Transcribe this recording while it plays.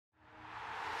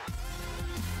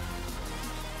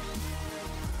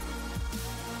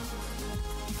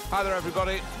Hi there,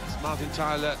 everybody. It's Martin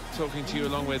Tyler talking to you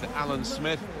along with Alan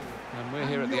Smith. And we're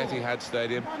here at the Etihad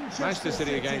Stadium. Manchester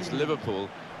City against Liverpool.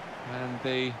 And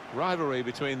the rivalry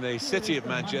between the city of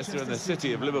Manchester and the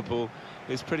city of Liverpool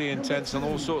is pretty intense on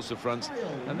all sorts of fronts.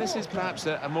 And this is perhaps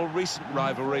a more recent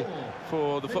rivalry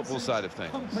for the football side of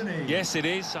things. Yes, it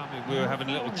is. I mean, we were having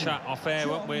a little chat off air,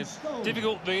 weren't we?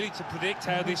 Difficult, really, to predict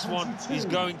how this one is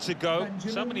going to go.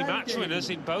 So many match winners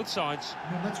in both sides.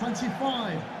 Number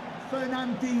 25,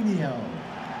 Fernandinho.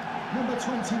 Number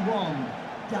 21,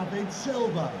 David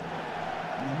Silva.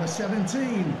 Number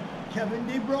 17, Kevin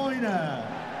De Bruyne.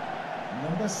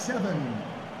 Number 7,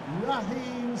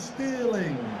 Raheem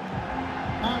Sterling.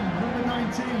 And number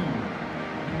 19,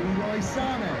 Leroy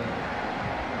Sané.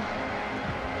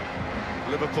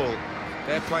 Liverpool,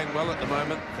 they're playing well at the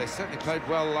moment. They certainly played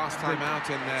well last time out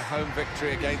in their home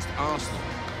victory against Arsenal.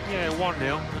 Yeah, 1-0,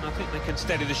 and I think they can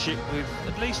steady the ship with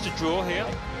at least a draw here.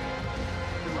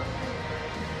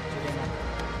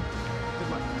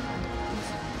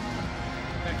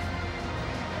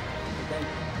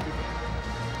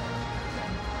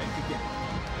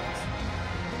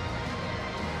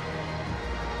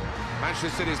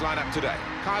 Manchester City's lineup today.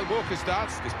 Kyle Walker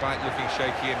starts, despite looking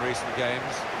shaky in recent games.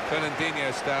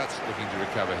 Fernandinho starts, looking to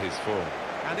recover his form.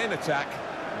 And in attack,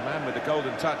 the man with the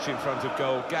golden touch in front of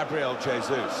goal, Gabriel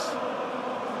Jesus.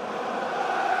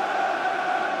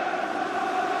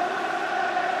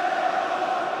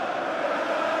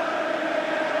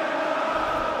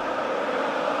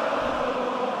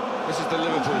 This is the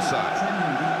Liverpool side.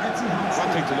 One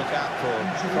thing to look out for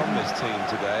from this team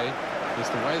today is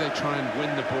the way they try and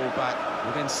win the ball back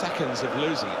within seconds of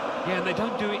losing it. Yeah, and they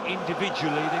don't do it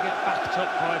individually. They get backed up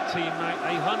by a teammate.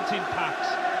 They hunt in packs,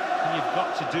 and you've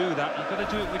got to do that. You've got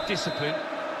to do it with discipline.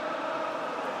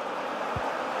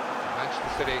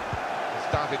 Manchester City has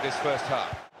started this first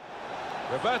half.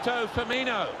 Roberto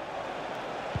Firmino.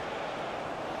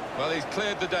 Well, he's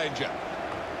cleared the danger.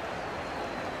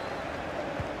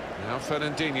 Now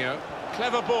Fernandinho.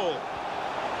 Clever ball.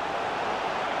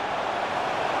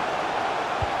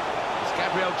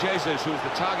 Gabriel Jesus, who's the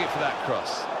target for that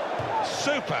cross.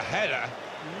 Super header,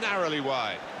 narrowly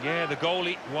wide. Yeah, the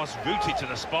goalie was rooted to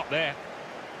the spot there.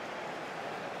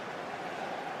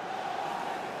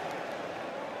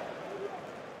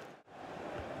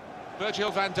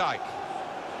 Virgil van Dijk.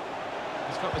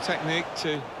 He's got the technique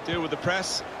to deal with the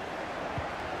press.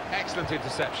 Excellent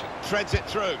interception. Threads it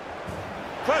through.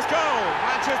 First goal,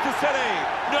 Manchester City.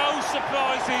 No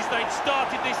surprises. They'd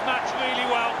started this match really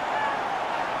well.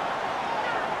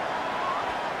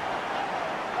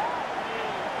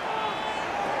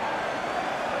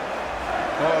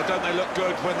 Oh, don't they look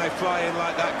good when they fly in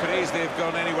like that? Could easily have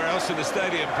gone anywhere else in the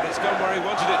stadium, but it's gone where he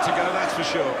wanted it to go, that's for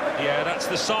sure. Yeah, that's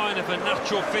the sign of a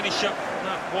natural finisher.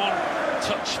 That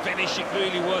one-touch finish, it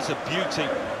really was a beauty.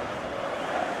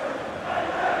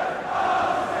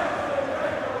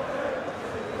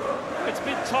 It's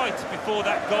been tight before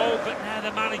that goal, but now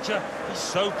the manager is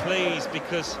so pleased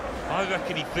because I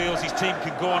reckon he feels his team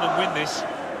can go on and win this.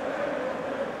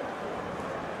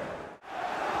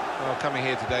 Well, coming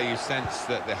here today, you sense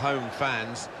that the home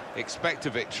fans expect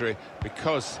a victory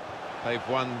because they've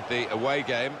won the away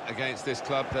game against this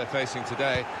club they're facing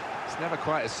today. It's never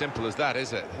quite as simple as that,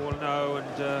 is it? Well, no, and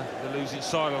the losing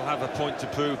side will have a point to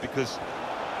prove because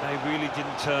they really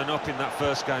didn't turn up in that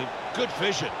first game. Good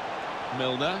vision.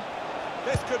 Milner.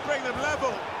 This could bring them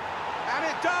level. And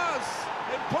it does!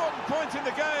 Important point in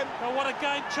the game. Oh, what a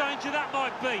game changer that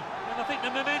might be. And I think the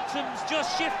momentum's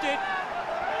just shifted.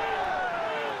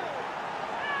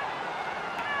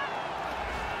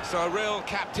 So a real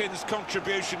captain's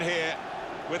contribution here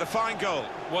with a fine goal.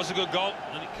 Was a good goal,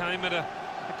 and it came at a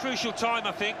crucial time,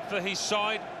 I think, for his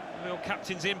side. Real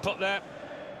captain's input there.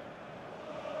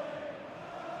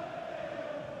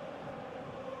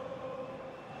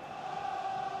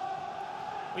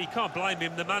 Well, you can't blame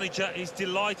him. The manager is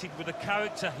delighted with the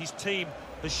character his team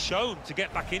has shown to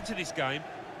get back into this game.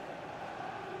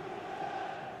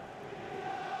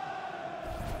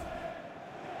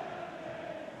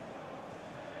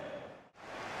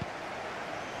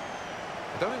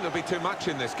 I don't think there'll be too much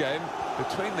in this game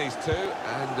between these two,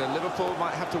 and Liverpool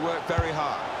might have to work very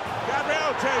hard.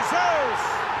 Gabriel Jesus!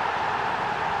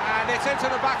 And it's into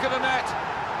the back of the net,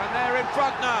 and they're in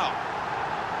front now.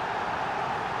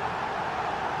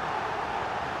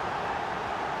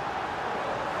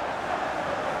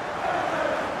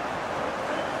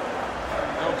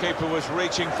 Goalkeeper was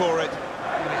reaching for it,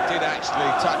 and it did actually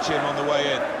touch him on the way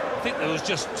in. I think there was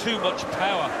just too much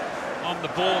power on the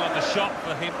ball and the shot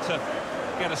for him to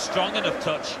get a strong enough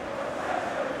touch.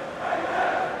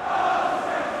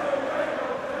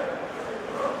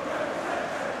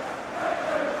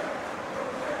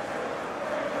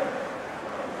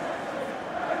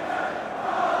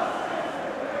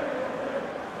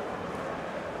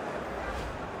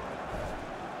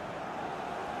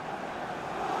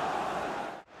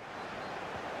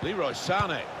 Leroy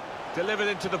Sané, delivered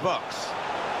into the box.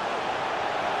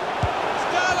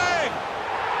 Sterling!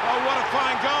 Oh, what a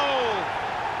fine goal!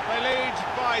 They lead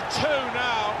by 2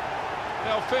 now.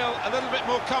 They'll feel a little bit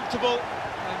more comfortable,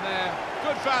 and they're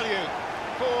good value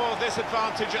for this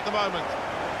advantage at the moment.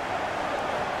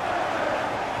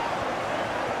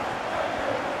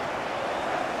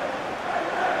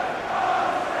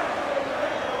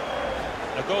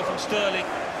 A goal from Sterling,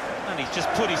 and he's just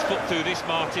put his foot through this,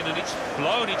 Martin, and it's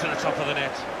blown into the top of the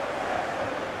net.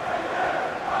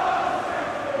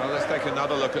 Well, let's take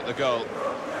another look at the goal.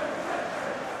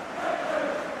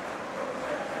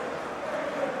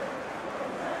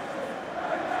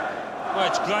 Well,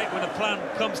 it's great when a plan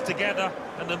comes together,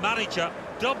 and the manager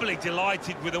doubly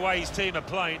delighted with the way his team are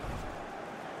playing.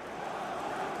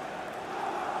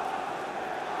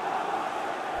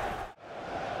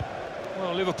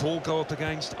 Well, Liverpool go up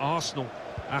against Arsenal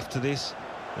after this,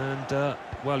 and,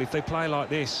 well, if they play like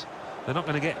this, they're not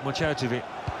going to get much out of it.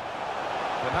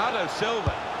 Bernardo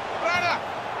Silva. Bruyne!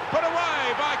 Put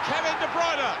away by Kevin De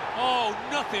Bruyne! Oh,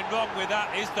 nothing wrong with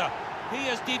that, is there? He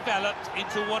has developed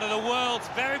into one of the world's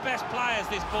very best players,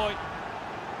 this boy.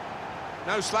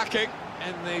 No slacking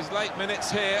in these late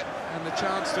minutes here, and the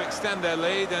chance to extend their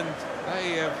lead, and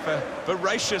they have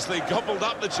voraciously gobbled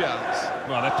up the chance.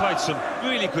 Well, they played some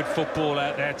really good football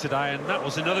out there today, and that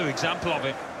was another example of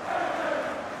it.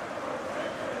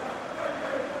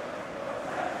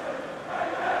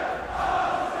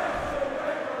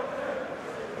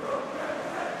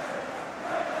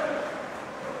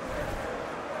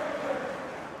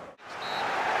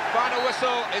 Final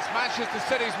whistle, it's Manchester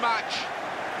City's match.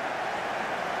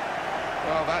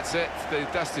 Well, that's it. The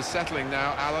dust is settling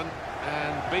now, Alan,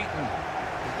 and beaten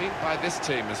by this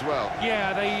team as well.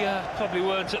 Yeah, they probably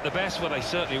weren't at the best. Well, they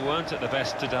certainly weren't at the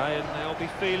best today, and they'll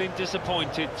be feeling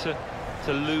disappointed to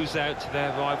lose out to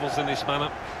their rivals in this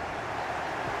manner.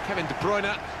 Kevin De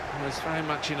Bruyne was very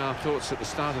much in our thoughts at the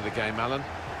start of the game, Alan.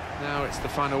 Now it's the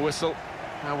final whistle.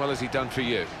 How well has he done for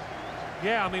you?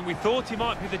 Yeah, I mean, we thought he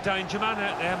might be the danger man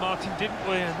out there, Martin, didn't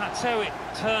we? And that's how it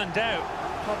turned out.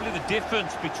 Probably the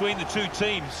difference between the two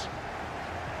teams.